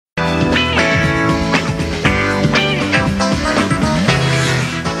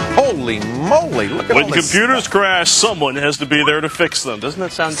moly, look at all When this computers stuff. crash, someone has to be there to fix them. Doesn't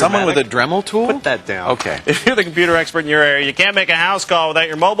that sound Someone with a dramatic? Dremel tool? Put that down. Okay. If you're the computer expert in your area, you can't make a house call without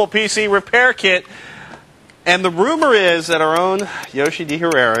your mobile PC repair kit. And the rumor is that our own Yoshi D.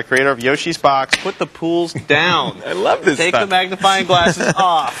 Herrera, creator of Yoshi's Box, put the pools down. I love this Take stuff. the magnifying glasses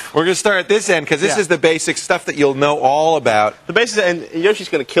off. We're going to start at this end because this is the basic stuff that you'll know all about. The basics, and Yoshi's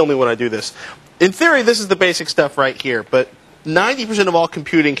going to kill me when I do this. In theory, this is the basic stuff right here, but 90% of all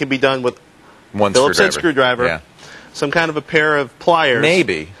computing can be done with One Phillips head screwdriver, Yeah. some kind of a pair of pliers.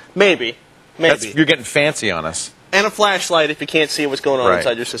 Maybe. You're getting fancy on us. And a flashlight if you can't see what's going on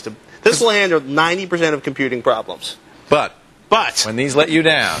inside your system. This will handle 90% of computing problems. But But when these let you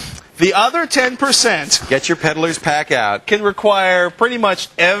down, the other 10% get your peddler's pack out. can require pretty much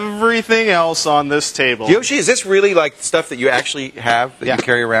everything else on this table. Yoshi, is this really like stuff that you actually have that Yeah. you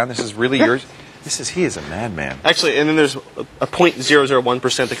carry around? This is really yours? He is a madman. Actually, and then there's a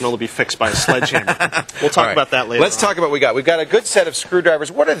 0.001% that can only be fixed by a sledgehammer. We'll talk about that later. Let's talk about what we got. We've got a good set of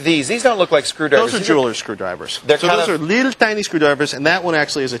screwdrivers. What are these? These don't look like screwdrivers. Those are jeweler's screwdrivers. They're so those are little tiny screwdrivers, and that one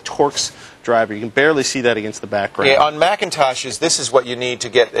actually is a Torx driver. You can barely see that against the background. Yeah, on Macintoshes, this is what you need to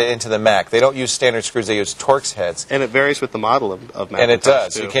get into the Mac. They don't use standard screws. They use Torx heads. And it varies with the model of Macintosh. And it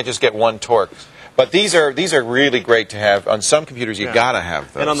does. Too. You can't just get one Torx. But these are really great to have. On some computers, you gotta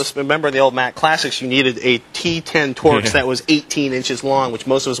have those. And on the remember in the old Mac Classics, you needed a T10 Torx that was 18 inches long, which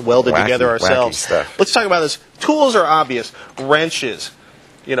most of us welded together ourselves. Stuff. Let's talk about this. Tools are obvious. Wrenches,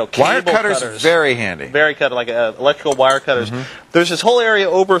 cable wire cutters, cutters. very handy. Very cut, like electrical wire cutters. There's this whole area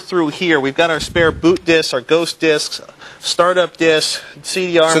over through here. We've got our spare boot discs, our ghost discs, startup discs,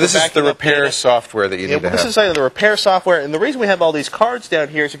 CDR. So this is the repair software that you need to have. This is the repair software, and the reason we have all these cards down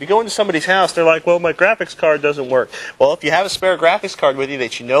here is if you go into somebody's house, they're like, well, my graphics card doesn't work. Well, if you have a spare graphics card with you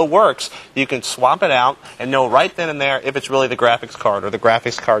that you know works, you can swap it out and know right then and there if it's really the graphics card or the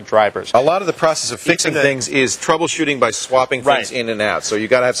graphics card drivers. A lot of the process of fixing things is troubleshooting by swapping things in and out. So you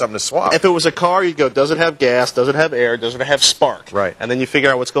got to have something to swap. If it was a car, you'd go, does it have gas? Does it have air? Does it have spark? Right. And then you figure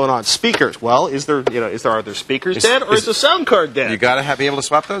out what's going on. Speakers. Well, are there speakers dead or is the sound card dead? You got to be able to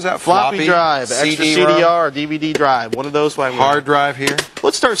swap those out. Floppy drive, extra CDR, or DVD drive. One of those. Hard drive here.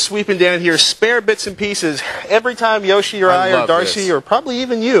 Let's start sweeping down here. Spare bits and pieces. Every time Yoshi or I or Darcy or probably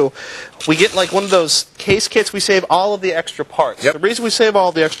even you, we get like one of those case kits, we save all of the extra parts. Yep. The reason we save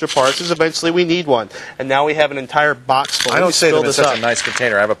all the extra parts is eventually we need one. And now we have an entire box full. I don't say them in such a nice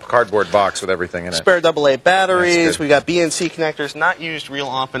container. I have a cardboard box with everything in it. Spare AA batteries. We got BNC connectors, not used real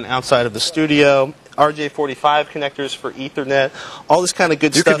often outside of the studio. RJ45 connectors for Ethernet. All this kind of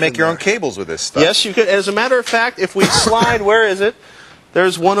good stuff. You can make your own cables with this stuff. Yes, you could. As a matter of fact, if we slide, where is it?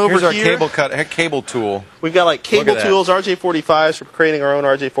 There's one over here. Here's our cable tool. We've got like cable tools, RJ45s for creating our own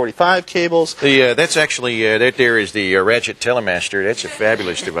RJ45 cables. That's actually, that there is the Ratchet Telemaster. That's a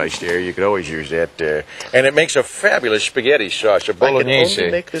fabulous device there. You could always use that. And it makes a fabulous spaghetti sauce, a bolognese. I can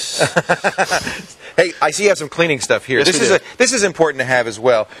only make this. Hey, I see you have some cleaning stuff here. Yes, this is important to have as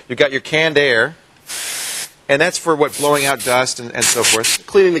well. You've got your canned air. And that's for what, blowing out dust and so forth?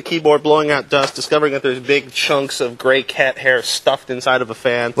 Cleaning the keyboard, blowing out dust, discovering that there's big chunks of gray cat hair stuffed inside of a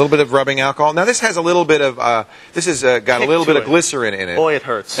fan. A little bit of rubbing alcohol. Now this has a little bit of, this has got a little bit of glycerin in it. Boy, it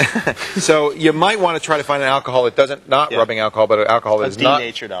hurts. So you might want to try to find an alcohol that doesn't, not rubbing alcohol, but an alcohol that is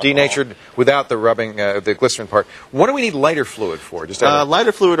denatured without the rubbing, the glycerin part. What do we need lighter fluid for? Just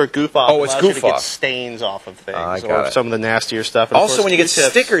lighter fluid or goof off. Oh, it's goof off. To get stains off of things or some of the nastier stuff. And also, when you get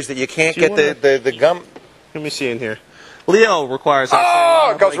stickers that you can't get the gum. Let me see in here. Leo requires.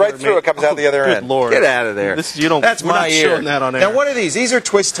 Oh, it goes right through. It comes out the other end. Lord. Get out of there. That's my ear. Showing that on air. Now, what are these? These are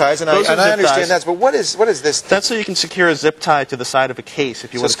twist ties, and I understand that. But what is this? That's so you can secure a zip tie to the side of a case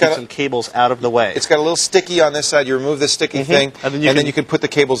if you want to keep some cables out of the way. It's got a little sticky on this side. You remove the sticky thing, and then you can put the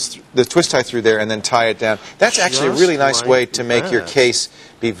cables, the twist tie through there, and then tie it down. That's actually a really nice way to make your case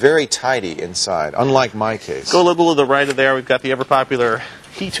be very tidy inside, unlike my case. Go a little to the right of there. We've got the ever popular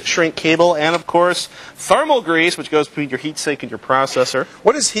heat shrink cable, and of course thermal grease, which goes between your heat sink and your processor.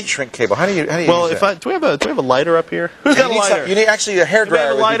 What is heat shrink cable? How do you use that? Do we have a lighter up here? Who's got a lighter? You need actually a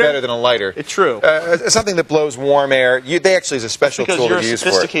hairdryer would be better than a lighter. It's true. Something that blows warm air. They actually is a special tool to use for it. Because you're a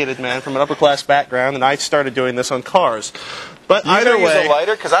sophisticated man from an upper class background, and I started doing this on cars. But either way, use a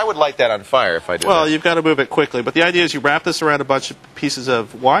lighter because I would light that on fire if I did. Well, you've got to move it quickly. But the idea is you wrap this around a bunch of pieces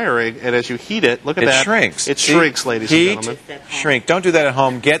of wiring, and as you heat it, look at that. It shrinks. It shrinks, ladies and gentlemen. Shrink. Don't do that at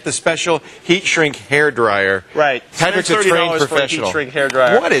home. Get the special heat shrink hairdryer. Right. Patrick's a trained professional. For a heat shrink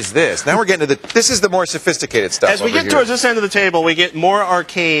hairdryer. What is this? Now we're getting to this is the more sophisticated stuff. As we get towards this end of the table, we get more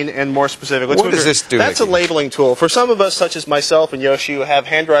arcane and more specific. What does this do? That's a labeling tool. For some of us, such as myself and Yoshi, who have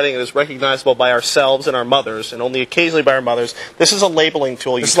handwriting that is recognizable by ourselves and our mothers, and only occasionally by our mothers, This is a labeling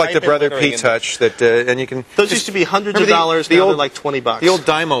tool. It's like the Brother P Touch that, and you can. Those used to be hundreds of dollars. Now they're like $20. The old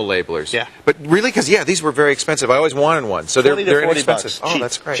Dymo labelers. Yeah. But really, because these were very expensive. I always wanted one, so they're inexpensive. Oh,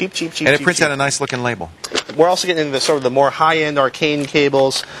 that's great. Cheap. And it prints out a nice looking label. We're also getting into sort of the more high-end arcane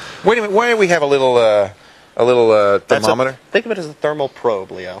cables. Wait a minute. Why do we have a little thermometer? Think of it as a thermal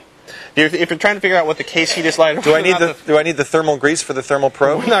probe, Leo. If you're trying to figure out what the case heat is like, do I need the thermal grease for the thermal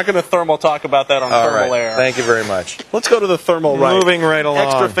probe? We're not going to thermal talk about that on thermal air. Thank you very much. Let's go to the thermal right. Moving right along.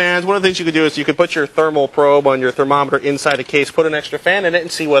 Extra fans. One of the things you could do is you could put your thermal probe on your thermometer inside a case, put an extra fan in it,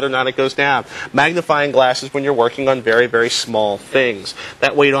 and see whether or not it goes down. Magnifying glasses when you're working on very, very small things.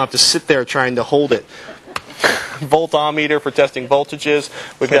 That way you don't have to sit there trying to hold it. Voltometer for testing voltages.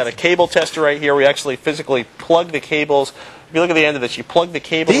 We've got a cable tester right here. We actually physically plug the cables. If you look at the end of this, you plug the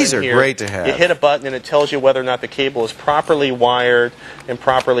cable in here. These are great to have. You hit a button and it tells you whether or not the cable is properly wired and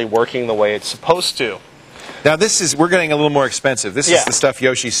properly working the way it's supposed to. Now we're getting a little more expensive. This is the stuff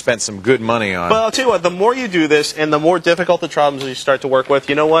Yoshi spent some good money on. Well, I'll tell you what, the more you do this and the more difficult the problems you start to work with,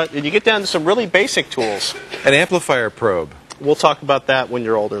 you know what? You get down to some really basic tools. An amplifier probe. We'll talk about that when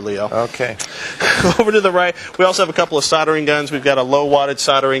you're older, Leo. Okay. Over to the right, we also have a couple of soldering guns. We've got a low-wattage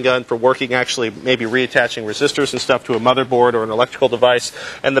soldering gun for working, actually, maybe reattaching resistors and stuff to a motherboard or an electrical device,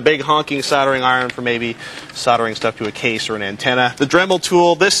 and the big honking soldering iron for maybe soldering stuff to a case or an antenna. The Dremel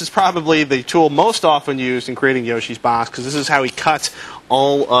tool, this is probably the tool most often used in creating Yoshi's box, because this is how he cuts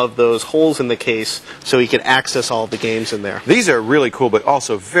all of those holes in the case so he can access all of the games in there. These are really cool, but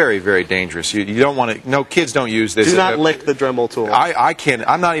also very, very dangerous. You don't want to, no, kids don't use this. Do not lick the Dremel tool. I can't,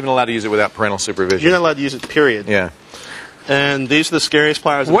 I'm not even allowed to use it without parental supervision. You're not allowed to use it, period. Yeah. And these are the scariest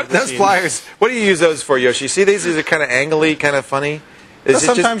pliers I've What, ever those seen. pliers, what do you use those for, Yoshi? See, these are kind of angly, kind of funny.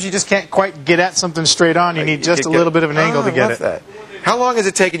 Sometimes you just can't quite get at something straight on. You need just a little bit of an angle to get it. That. How long has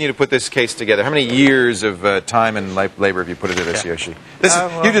it taken you to put this case together? How many years of time and labor have you put into this, Yoshi?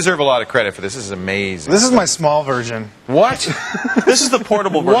 You deserve a lot of credit for this. This is amazing. This is my small version. What? This is the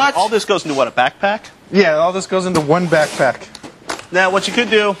portable version. What? All this goes into what, a backpack? Yeah, all this goes into one backpack. Now, what you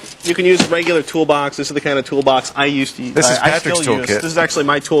could do, you can use a regular toolbox. This is the kind of toolbox I used to use. This is Patrick's toolkit. This is actually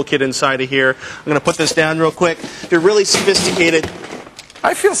my toolkit inside of here. I'm going to put this down real quick. If you're really sophisticated,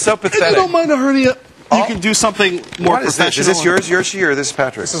 I feel so pathetic. if you don't mind a hernia, you can do something more professional. Is this yours, Yoshi, or this is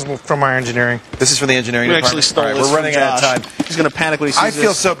Patrick's? This is from our engineering. This is from the engineering We department? actually stole this We're running from out of Josh. time. He's going to panic when he sees I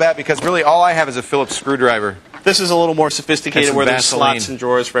feel so bad because really all I have is a Phillips screwdriver. This is a little more sophisticated where there's slots and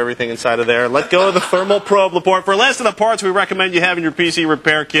drawers for everything inside of there. Let go of the thermal probe, Laporte. For less of the parts we recommend you have in your PC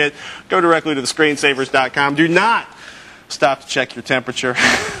repair kit, go directly to thescreensavers.com. Do not stop to check your temperature.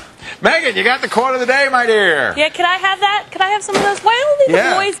 Megan, you got the quote of the day, my dear. Yeah, can I have that? Can I have some of those? Why only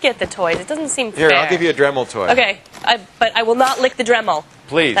the boys get the toys? It doesn't seem fair. Here, I'll give you a Dremel toy. Okay, but I will not lick the Dremel.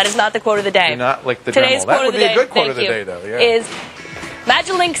 Please. That is not the quote of the day. Do not lick the Today's Dremel. That quote would of be the day, a good quote of thank the you, day, though. Yeah. Is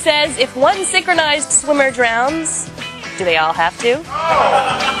Magilink says, if one synchronized swimmer drowns, do they all have to?